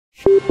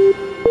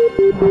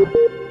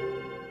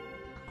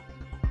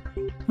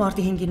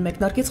Մարտի 5-ին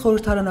մեկնարկեց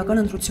խորհրդարանական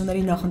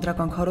ընտրությունների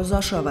նախընտրական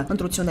քարոզարշավը։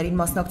 Ընտրություններին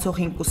մասնակցող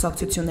 5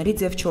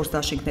 կուսակցություններից եւ 4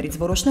 դաշինքներից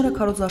որոշները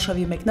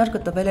քարոզարշավի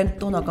մեկնարկը տվել են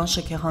տոնական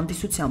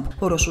շքեղհանդիսությամբ։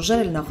 Որոշ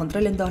ուժեր էլ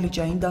նախընտրել են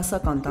դահլիճային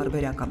դասական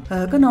տարբերակը։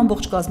 ՀՀԿ-ն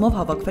ամբողջ կազմով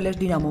հավաքվել էր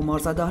Դինամո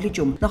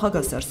մարզադահլիճում։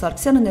 Նախագահ Սերժ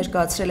Սարգսյանը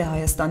ներկայացրել է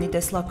Հայաստանի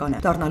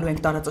տեսլականը։ Դառնալու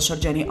ենք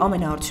տարածաշրջանի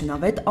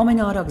ամենաարդյունավետ,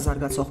 ամենաարագ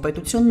զարգացող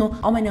պետությունն ու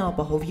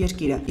ամենաապահով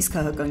երկիրը։ Իսկ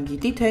ՀՀԿ-ն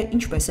գիտի, թե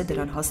ինչպես է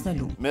դրան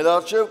հասնելու։ Մեր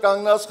առջև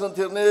կանգնած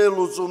խնդիրների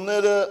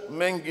լուծումները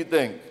մենք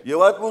գիտենք։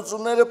 Եվ այդ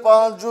լուծումները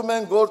պահանջում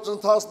են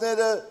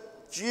գործընթացները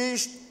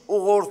ճիշտ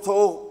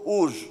ուղղորդող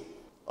ուժ։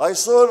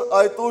 Այսօր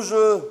այդ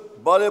ուժը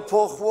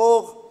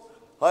բարեփոխվող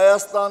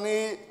Հայաստանի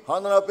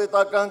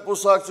Հանրապետական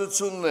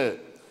կուսակցությունն է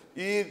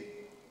իր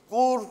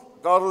կուր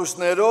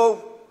կառույցներով,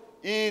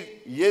 իր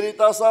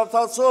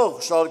երիտասարդացող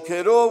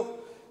շարքերով,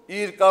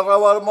 իր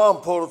կառավարման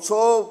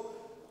փորձով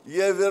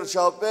եւ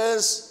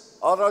վերջապես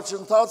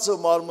առաջընթացը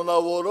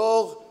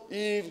մարմնավորող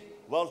իր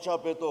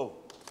վարչապետով։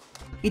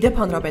 Իդեպ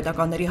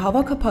հանրապետականների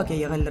հավաքը փակ է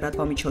եղել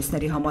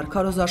լրատվամիջոցների համար։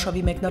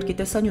 Քարոզարշավի մեկնարկի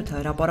տեսանյութը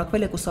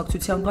հրապարակվել է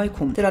կուսակցության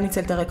կայքում։ Դրանից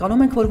էլ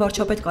տեղեկանում ենք, որ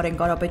վարչապետ Կարեն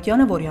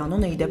Կարապետյանը, որի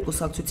անունը իդեպ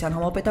կուսակցության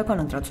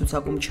համապետական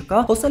ընտրացուցակում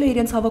չկա, խոսել է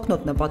իրենց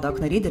հավակնոտ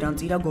նպատակների,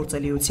 դրանց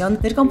իրագործելիության,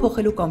 ներկան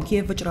փոխելու կամքի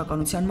եւ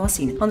վճռականության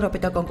մասին։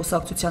 Հանրապետական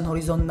կուսակցության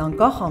հորիզոնն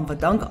անկախ,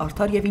 անվտանգ,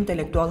 արդար եւ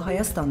ինտելեկտուալ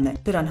Հայաստանն է։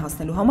 Դրան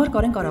հասնելու համար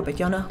Կարեն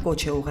Կարապետյանը կոչ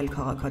է ուղղել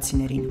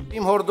քաղաքացիներին։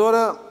 Իմ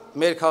հորդորը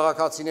մեր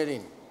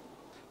քաղաքացիներին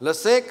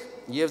լսեք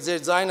եւ ձեր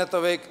ձայնը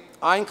տվեք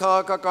այն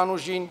քաղաքական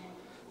ուժին,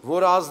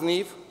 որը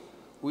ազնիվ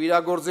ու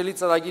իրագործելի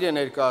ծրագիր է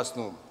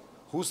ներկայացնում,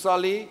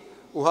 հուսալի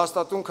ու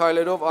հաստատուն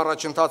քայլերով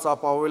առաջընթաց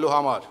ապահովելու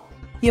համար։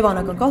 Եվ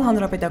անակնկալ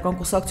հանրապետական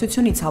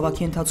կուսակցությունից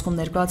հավաքի ընթացքում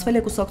ներկայացվել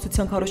է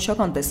կուսակցության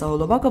քարոզչական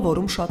տեսահոլովակը,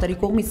 որում շատերի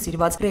կողմից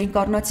սիրված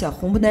ռեինկարնացիա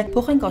խումբն է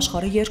 «Փոխենք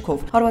աշխարհը»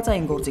 երգով։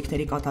 Հարվածային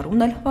գործիքների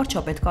կատարումն էլ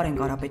վարչապետ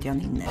Կարեն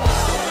Կարապետյանինն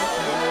է։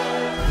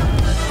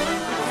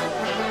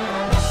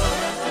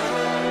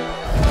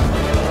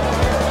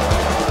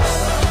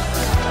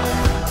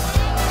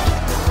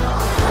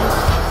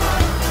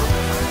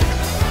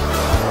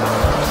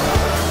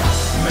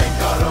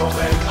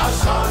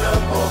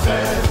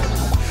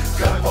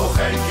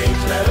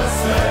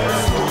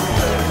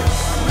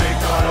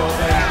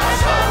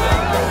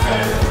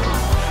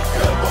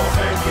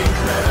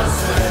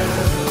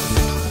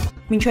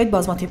 Մինչ այդ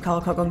բազմաթիվ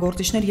քաղաքական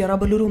գործիչներ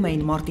եռաբլուրում էին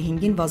մարտի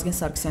 5-ին Վազգեն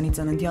Սարգսյանի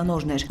ծննդյան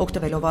օրն էր։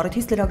 Օգտվելով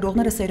առիթից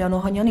լրագրողները Սեյրան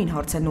Օհանյանին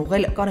հարց են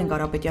ուղղել Կարեն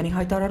Կարապետյանի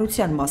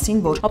հայտարարության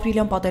մասին, որ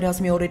ապրիլյան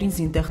պատերազմի օրերին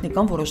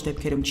զինտեխնիկան որոշ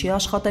դեպքերում չի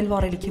աշխատել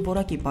վառելիքի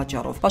որակի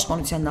պատճառով։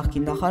 Պաշտպանության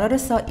նախկին նախարարը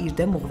սա իր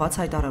դեմ ուղղված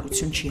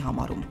հայտարարություն չի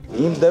համարում։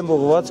 Իմ դեմ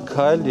ուղղված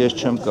քայլ ես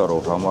չեմ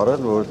կարող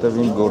համարել, որովհետև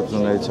իմ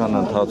գործունեության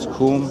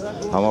ընթացքում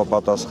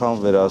համապատասխան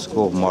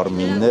վերահսկող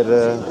մարմինները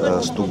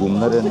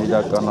ստուգումներ են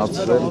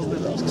իրականացրել,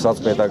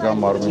 սկսած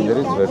պետական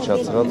մարմիններից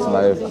վերջացրած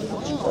նաև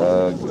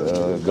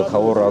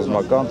գլխավոր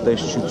ռազմական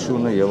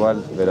տեսչությունը եւ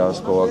այլ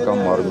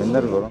վերահսկողական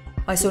մարմիններ, որոնք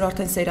Այսօր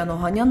արդեն Սեյրան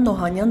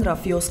Օհանյան,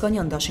 Ռաֆի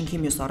Օսկանյան դաշինքի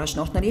մյուս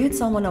առաջնորդների հետ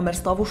սահմանամերձ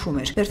տավուշում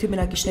էր։ Բերդի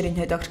բնակիչներին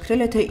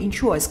հետաքրքրել է, թե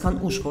ինչու այսքան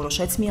ուշ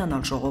որոշեց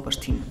միանալ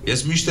ժողովրդին։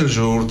 Ես միշտ էլ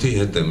ժողովրդի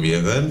հետ եմ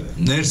եղել։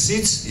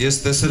 Ներսից ես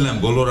տեսել եմ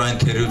բոլոր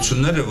այն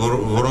թերությունները,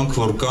 որոնք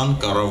որ կան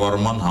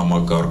կառավարման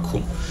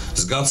համակարգում։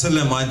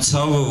 Զգացել եմ այն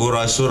ցավը, որ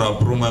այսօր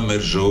ապրում է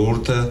մեր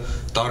ժողովուրդը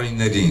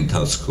տարիների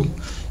ընթացքում։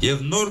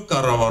 Եվ նոր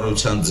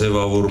կառավարության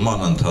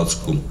ձևավորման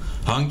ընթացքում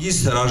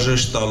հանգիստ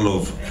հրաժեշտ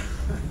տալով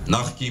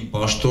նախկին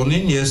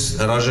պաշտոնին ես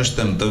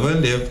հրաժեշտ եմ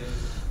տվել եւ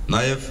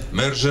նաեւ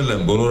մերժել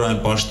եմ բոլոր այն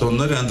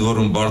պաշտոնները, ընդ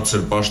որում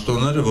բարձր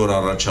պաշտոնները, որ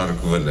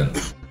առաջարկվել են։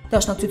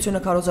 Դաշնակցությունը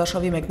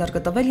քարոզարշավի մեկնարկը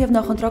տվել եւ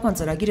նախընտրական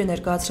ծրագիրը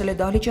ներկայացրել է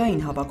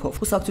դահլիճային հավաքով։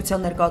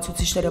 Կուսակցության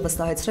ներկայացուցիչները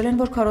վստահեցրել են,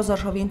 որ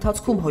քարոզարշավի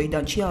ընթացքում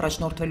հույդանչի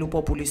առաջնորդվելու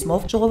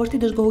պոպուլիզմով, ժողովրդի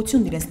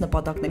դժգոհությունն իրենց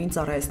նպատակներին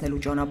ծառայեցնելու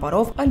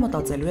ճանապարհով, այլ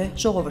մտածելու է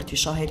ժողովրդի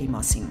շահերի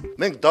մասին։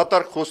 Մենք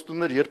դատարկ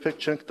խոստումներ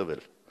երբեք չենք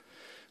տվել։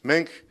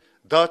 Մենք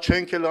դա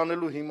չենք էլ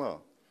անելու հիմա։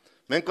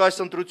 Մենք այս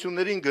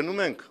ընտրություններին գնում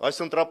ենք, այս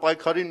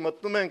ընտրապայքարին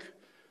մտնում ենք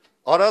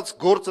արած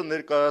գործը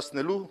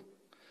ներկայացնելու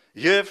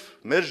եւ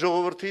մեր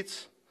ժողովրդից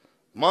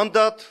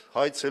մանդատ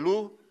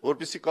հայցելու,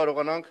 որպեսզի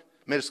կարողանանք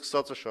մեր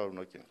սկսածը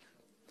շարունակենք։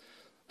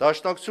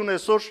 Դաշնակցությունը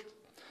այսօր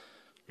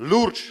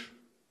լուրջ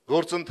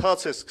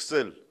գործընթաց է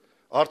սկսել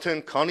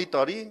արդեն քանի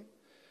տարի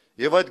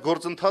եւ այդ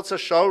գործընթացը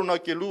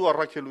շարունակելու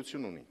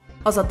առաքելություն ունի։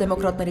 Ազատ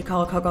դեմոկրատների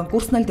քաղաքական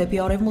կուրսն էլ դեպի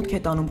արևմուտք է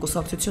տանում։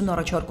 Կուսակցությունն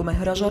առաջարկում է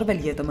հրաժարվել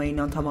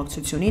ԵՏՄ-ին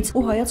անդամակցությունից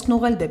ու հայացքն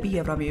ուղղել դեպի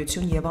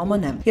Եվրամիություն եւ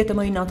ԱՄՆ։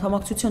 ԵՏՄ-ին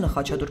անդամակցությունը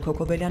Խաչատուր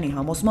Քոքոբելյանի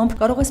համոզմամբ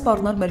կարող է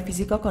սպառնալ մեր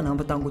ֆիզիկական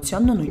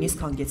անվտանգությանն ու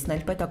նույնիսկ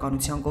հանգեցնել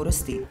պետականության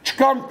կորստի։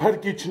 Չկան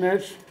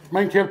փրկիչներ,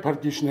 մենք էլ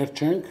փրկիչներ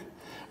չենք,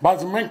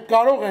 բայց մենք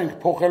կարող ենք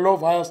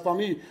փոխելով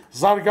Հայաստանի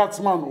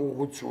զարգացման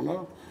ուղղությունը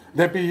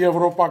դեպի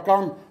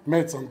եվրոպական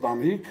մեծ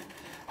ընտանիք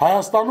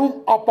Հայաստանում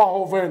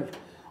ապահովել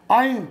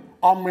այն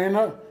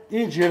ամենը,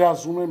 ինչ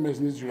երազում է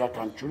մեզնից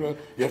յուրաքանչյուրը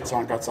եւ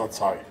ցանկացած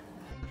հայ։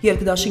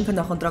 Երկդաշինքը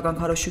նախընտրական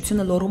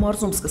քարոզչությունը Լոռու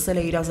մարզում սկսել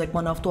է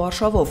իրազեկման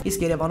ավտոարշավով,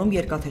 իսկ Երևանում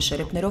երկաթե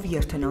շերեփներով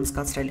երթ են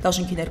անցկացրել։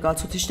 Դաշինքի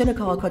ներկայացուցիչները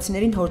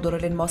քաղաքացիներին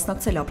հորդորել են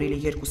մասնակցել ապրիլի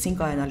 2-ին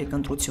կայանալիք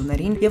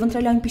ընտրություններին եւ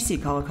ընտրել այնպիսի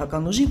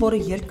քաղաքական ուժի,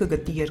 որը ելք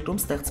կգտնի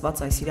երկրում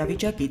ստեղծված այս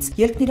իրավիճակից։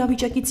 Ելքն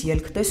իրավիճակից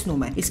ելք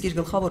տեսնում է, իսկ իր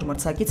գլխավոր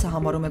մրցակիցը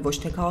համարում է ոչ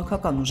թե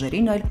քաղաքական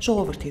ուժերին, այլ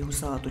ժողովրդի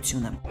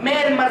հուսահատությունը։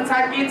 Մեր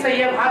մրցակիցը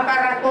եւ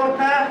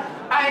հակառակորդը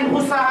այն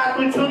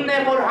հուսահատությունն է,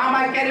 որ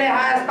համակել է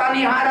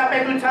Հայաստանի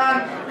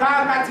Հանրապետության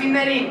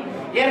քաղաքացիներին,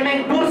 եւ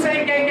մենք դուրս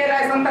ենք եկել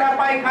այս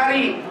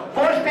ընտրապայքարի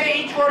ոչ թե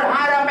ինչ-որ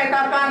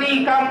հանրապետականի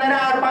կամ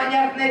նրա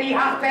արբանյակների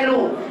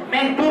հաղթելու,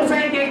 մենք դուրս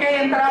ենք եկել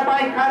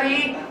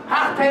ընտրապայքարի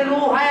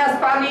հաղթելու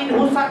Հայաստանին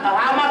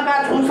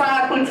համակած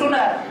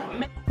հուսահատությունը։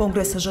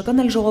 Կոնգրեսը ԺԿ-ն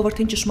էլ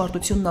ժողովրդին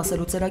ճշմարտությունն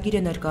ասելու ծրագիր է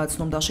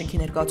ներկայացնում։ Դաշինքի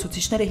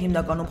ներկայացուցիչները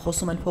հիմնականում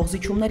խոսում են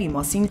փողզիչումների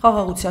մասին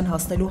խաղաղության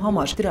հասնելու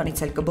համար։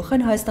 Դրանից էլ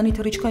կբխեն Հայաստանի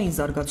թռիչքային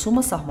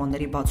զարգացումը,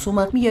 սահմանների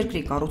բացումը, մի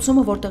երկրի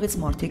կառուցումը, որտեղից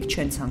մարդիկ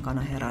չեն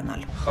ցանկանա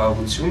հեռանալ։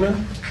 Խաղաղությունը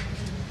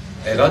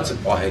եղածը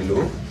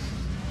պահելու,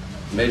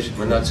 մեր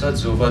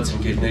մնացած զոհված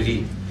ընկերների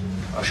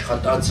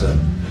աշխատածը,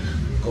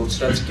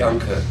 կորցրած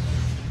կյանքը,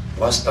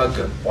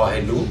 վաստակը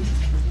պահելու,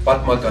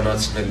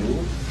 պատմականացնելու,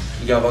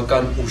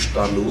 իրավական ուժ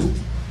տալու,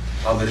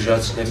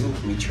 հավերժացնելու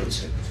միջոց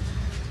է։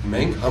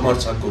 Մենք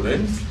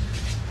համարձակորեն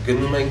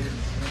գնում ենք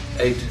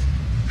այդ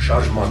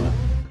շարժմանը։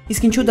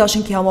 Իսկ ինչու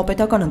Դաշինքի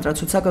համապետական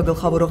ընտրացուցակը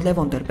գլխավորող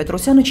Լևոն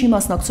Տեր-Պետրոսյանը չի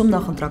մասնակցում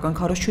նախընտրական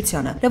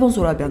քարոզչությանը։ Լևոն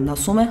Զուրաբյանն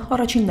ասում է,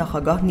 առաջին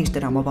նախագահն իր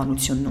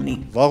տրամաբանությունն ունի։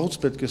 Վաղուց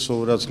պետք է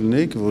սովորած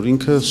լինեիք, որ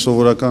ինքը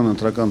սովորական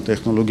ընտրական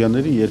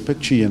տեխնոլոգիաների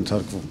երբեք չի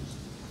ենթարկվում։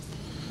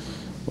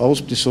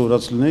 Վաղուց պետք է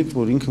սովորած լինեիք,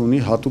 որ ինքը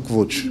ունի հատուկ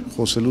ոճ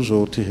խոսելու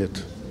ժողովրդի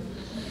հետ։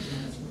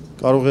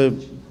 Կարող է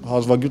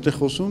հազվագյուտ է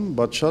խոսում,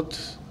 բայց շատ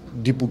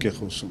դիպուկ է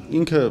խոսում։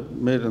 Ինքը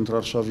մեր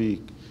ընտրարշավի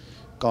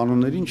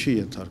կանոններին չի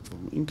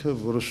ենթարկվում։ Ինքը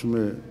որոշում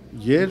է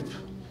երբ,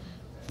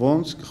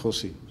 ոնց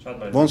կխոսի։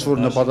 Ոնց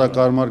որ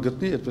նպատակարար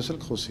գտնի, այդպես էլ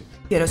կխոսի։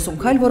 30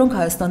 քայլ, որոնք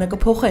Հայաստանը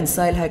կփոխեն,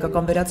 սա էլ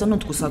հայկական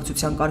վերածնունդ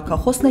կուսակցության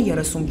կարգախոսն է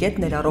 30 կետ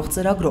ներառող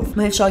ծրագրով։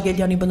 Մհեր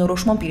Շագելյանի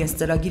բնորոշմամբ իրենց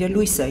ծրագիրը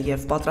լույս է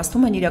եւ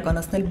պատրաստվում են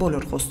իրականացնել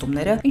բոլոր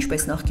խոստումները,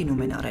 ինչպես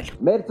նախկինում են արել։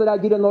 Մեր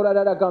ծրագիրը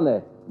նորարարական է,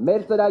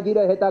 մեր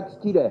ծրագիրը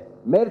հետաքրքիր է,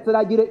 մեր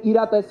ծրագիրը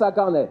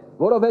իրատեսական է,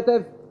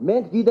 որովհետեւ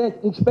մենք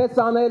գիտենք ինչպես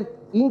անել,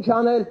 ինչ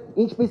անել,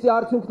 ինչպիսի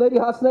արդյունքների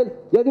հասնել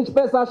եւ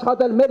ինչպես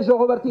աշխատել մեր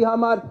ժողովրդի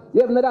համար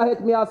եւ նրա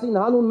հետ միասին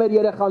հանուն մեր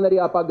երեխաների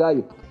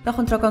ապագայի։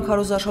 Նախընտրական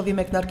քարոզարշավի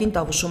մեկնարկին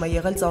տավուշում է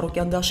եղել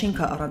Ծառուկյան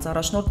դաշինքը առանց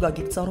առաջնորդ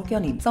Գագիկ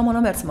Ծառուկյանի։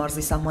 Սահմանամերձ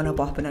մարզի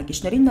սահմանապահ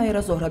բնակիչներին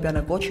Նաիրա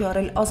Զոհրաբյանը կոչ է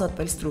արել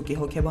ազատվել ստրուկի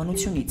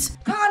հոգեբանությունից։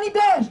 Քանի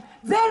դեռ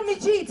ձեր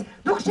միջից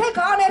դուք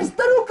չեք անել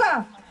ստրուկը,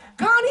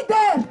 քանի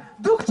դեռ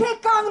դուք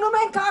չեք կանգնում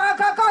են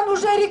քաղաքական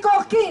ուժերի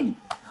կողքին,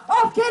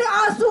 ովքեր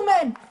ասում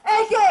են,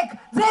 եկեք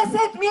ձեզ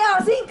հետ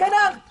միասին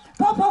գնանք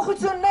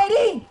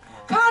փոփոխությունների,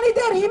 քանի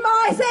դեռ հիմա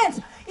այսենց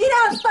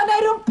իրանց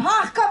տներում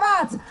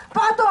փախկված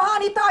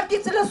պատոհանի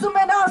տակից լսում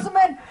են, ասում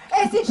են,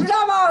 այս ինչ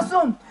լավ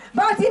ասում,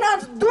 բայց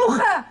իրանց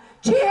դուխը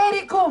չի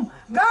հերիքում,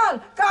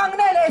 գալ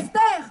կանգնել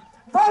այստեղ,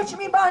 ոչ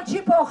մի բան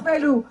չի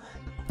փոխվելու։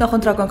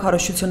 Նախընտրական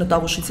քարոզչությունը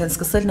տավուշից են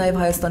սկսել նաև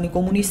Հայաստանի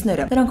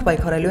կոմունիստները։ Նրանք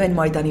պայքարելու են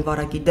Մայդանի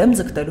վարակի դեմ,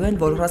 ձգտելու են,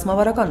 որ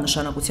ռազմավարական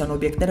նշանակության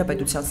օբյեկտները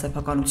պետության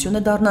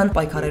սեփականությունը դառնան,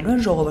 պայքարելու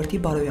են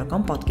ժողովրդի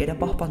բարոյական պատկերը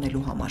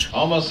պահպանելու համար։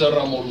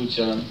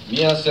 Համասեռամոլության,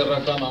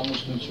 միասեռական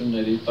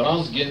ամուսնությունների,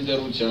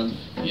 տրանսգենդերության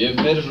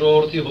եւ մեր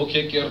ժողովրդի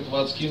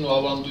հոգեկերտվածքին ու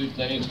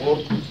ավանդույթներին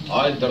խորտ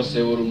այլ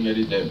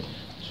դրսևորումների դեմ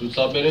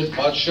ցուցաբերել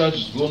պատշաճ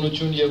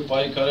զգոնություն եւ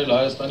պայքարել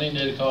Հայաստանի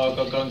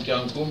ներքաղաքական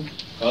կյանքում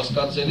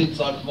կասկածելի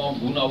ծագման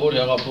գունավոր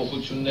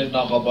հեղափոխություններ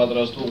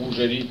նախապատրաստող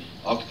ուժերի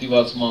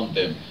ակտիվացման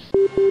դեմ։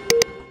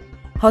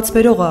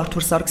 Հացբերողը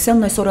Արթուր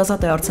Սարգսյանն այսօր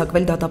ազատ է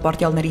արձակվել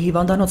դատապարտյալների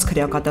հիվանդանոց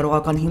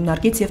քրեակատարողական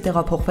հիմնարկից եւ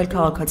տեղափոխվել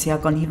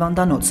քաղաքացիական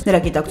հիվանդանոց։ Նրա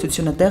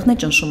գիտակցությունը տեղն է,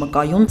 ճնշումը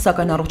կայուն,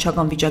 սակայն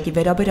առողջական վիճակի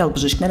վերաբերյալ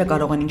բժիշկները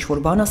կարող են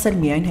ինչ-որ բան ասել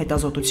միայն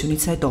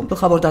հետազոտությունից հետո։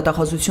 Գլխավոր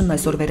դատախազությունն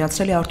այսօր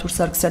վերացրել է Արթուր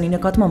Սարգսյանի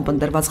նկատմամբ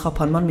ընտրված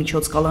խափանման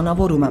միջոց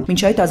կալանավորումը։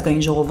 Մինչ այդ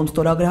ազգային ժողովում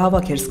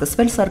ստորագրահավաք էր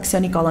սկսվել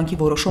Սարգսյանի կալանքի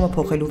որոշումը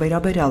փոխելու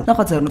վերաբերյալ։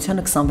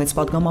 Նախաձեռնությանը 26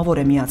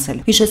 падգամավոր է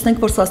միացել։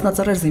 Հիշեցնենք, որ Սասնա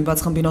ծռեր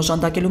զինված խմբին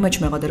օժանդակելու մեջ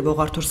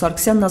մեղադրվող Արթուր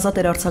Սարգսյանն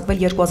ազատ էր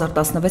արձակվել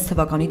 2016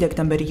 թվականի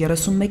դեկտեմբերի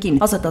 31-ին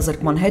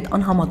ազատազրկման հետ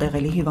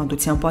անհամատեղելի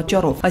հիվանդության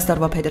պատճառով։ Այս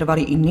տարվա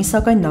փետրվարի 9-ին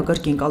սակայն նա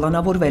կրկին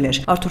կալանավորվել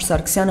էր։ Արթուր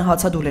Սարգսյանը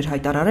հացադուլ էր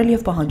հայտարարել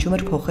եւ պահանջում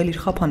էր փոխել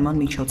իր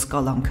խափանման միջոց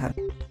կալանքը։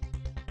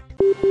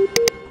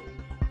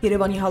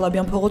 Երևանի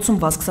Հալաբյան փողոցում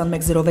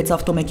ՎԱԶ-2106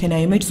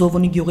 ավտոմեքենայի մեջ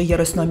Զովունի գյուղի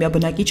 30-ամյա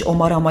բնակիչ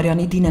Օմար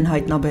Ամարյանի դին են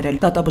հայտնաբերել։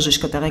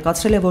 Դատաբժիշկը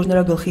տեղեկացրել է, որ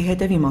նրա գլխի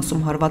հետևի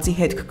մասում հարվածի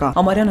հետք կա։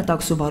 Ամարյանը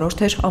տաքսու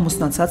վարորդ էր,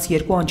 ամուսնացած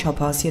 2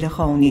 անչափահաս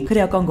երեխա ունի։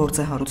 Քրեական գործ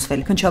է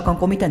հարուցվել։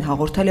 Քննչական կոմիտեն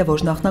հաղորդել է,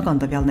 որ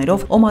նախնական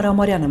տվյալներով Օմար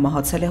Ամարյանը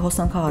մահացել է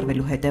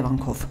հոսանքահարվելու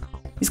հետևանքով։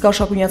 Իսկ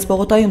Արշակունյաց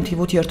պողոտայում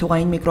թիվուտ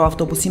երթուղային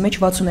միկրոավտոբուսի մեջ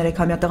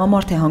 63-ամյա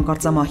տղամարդ է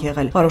հանկարծամահ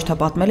եղել։ Վարորդը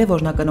պատմել է,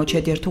 որ նա կնոջ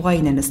հետ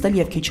երթուղային է նստել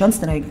եւ քիչ անց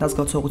նրա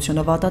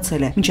ինքնազգացողությունը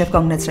վատացել է։ Մինչեւ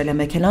կանգնեցրել է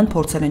մեքենան,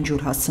 փորձել են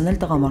ջուր հասցնել,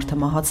 տղամարդը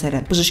մահացել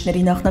է։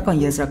 Բժիշկների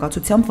նախնական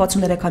եզրակացությամբ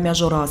 63-ամյա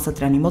Ժորա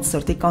Ասատրյանի մոտ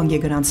սրտի կանգ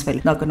է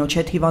գրանցվել։ Նա կնոջ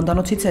հետ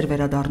հիվանդանոցից էր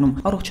վերադառնում,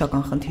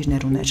 առողջական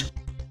խնդիրներ ուներ։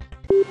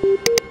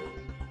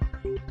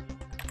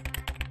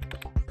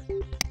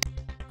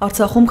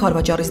 Արցախում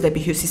Խարվաճարից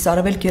դեպի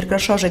հյուսիս-արևելք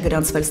երկրաշարժ է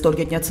գրանցվել,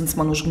 ստորգետնյա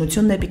ցնցման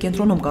ուժգնությունն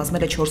էպիկենտրոնում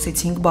կազմել է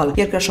 4-ից 5 բալ։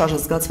 Երկրաշարժը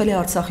զգացվել է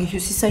Արցախի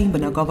հյուսիսային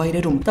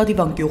բնակավայրերում։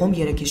 Տադիվան գյուղում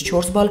 3-ից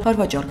 4 բալ,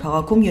 Խարվաճար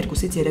քաղաքում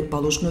 2-ից 3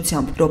 բալ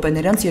ուժգնությամբ։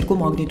 Րոպեներանց 2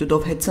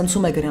 մագնիտուդով հետ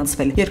ցնցում է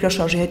գրանցվել։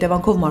 Երկրաշարժի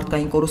հետևանքով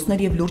մարդկային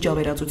կորուստներ եւ լուրջ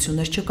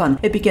ավերածություններ չկան։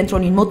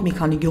 Էպիկենտրոնին մոտ մի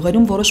քանի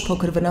գյուղերում որոշ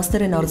փոքր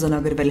վնասներ են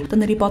արձանագրվել։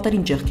 Տների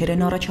պատերին ճեղքեր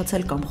են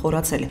առաջացել կամ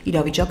խորացել։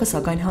 Իրավիճակը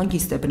սակայն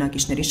հանգիստ է,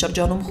 բնակիչների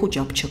շրջանում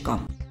խուճապ չկա։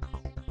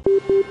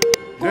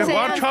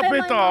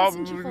 Վարչապետը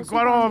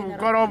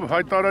կարող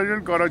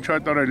հայտարարել, կարող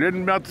չհայտարարել,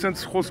 են մի հատ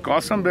sense խոսք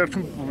ասեմ,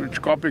 վերջում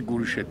չկապեք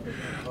ուրիշ հետ։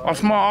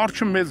 Ասում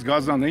արջը մեծ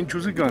գազան է, ինչ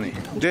ուզի կանի։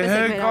 Դե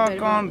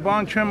հեկական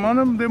բան չեմ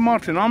անում, դե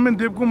մարդ են, ամեն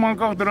դեպքում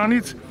անկախ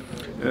դրանից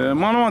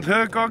մանավանդ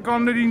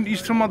հեկականներին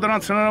իսկ թվում է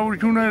դրանց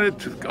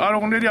հնարավորությունները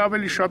արողների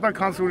ավելի շատ է,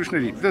 քան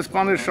ուրիշների։ Դες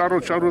բաներ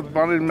շարոտ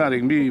բաներ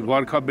մնարեք, մի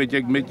վարկաբեկ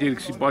եք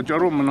 1-2-ի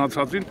պատճառով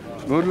մնացածին,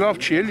 որ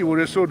լավ չի էլի,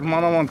 որ այսօր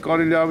մանավանդ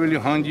կարելի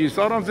ավելի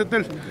հանգիստ, առանց էդ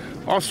էլ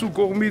ասու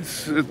կողմից,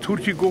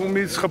 Թուրքի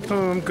կողմից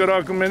խփում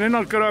կրակում են,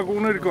 այնալ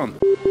կրակողներ կան։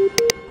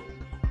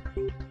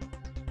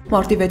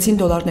 Մարտի 6-ին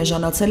դոլարն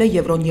էժանացել է,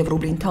 եվրոն եւ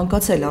ռուբլին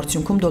թանկացել,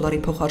 արդյունքում դոլարի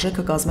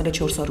փոխարժեքը կազմել է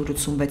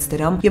 486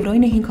 դրամ,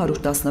 եվրոինը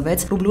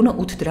 516, ռուբլունը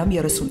 8 դրամ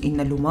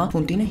 39 լումա,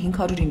 ֆունտինը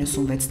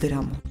 596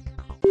 դրամ։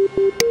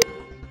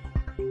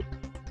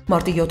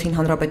 Մարտի 7-ին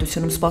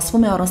հանրապետությունում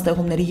սպասվում է առանց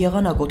տեղումների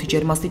եղանակ, օդի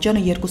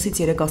ջերմաստիճանը 2-ից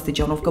 3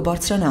 աստիճանով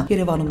կբարձրանա,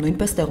 Երևանում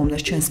նույնպես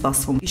տեղումներ չեն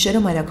սպասվում։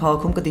 Գիշերը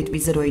մայրաքաղաքում կդիտվի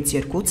 0-ից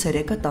 2,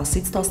 ցերեկը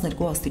 10-ից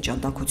 12 աստիճան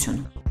տաքություն։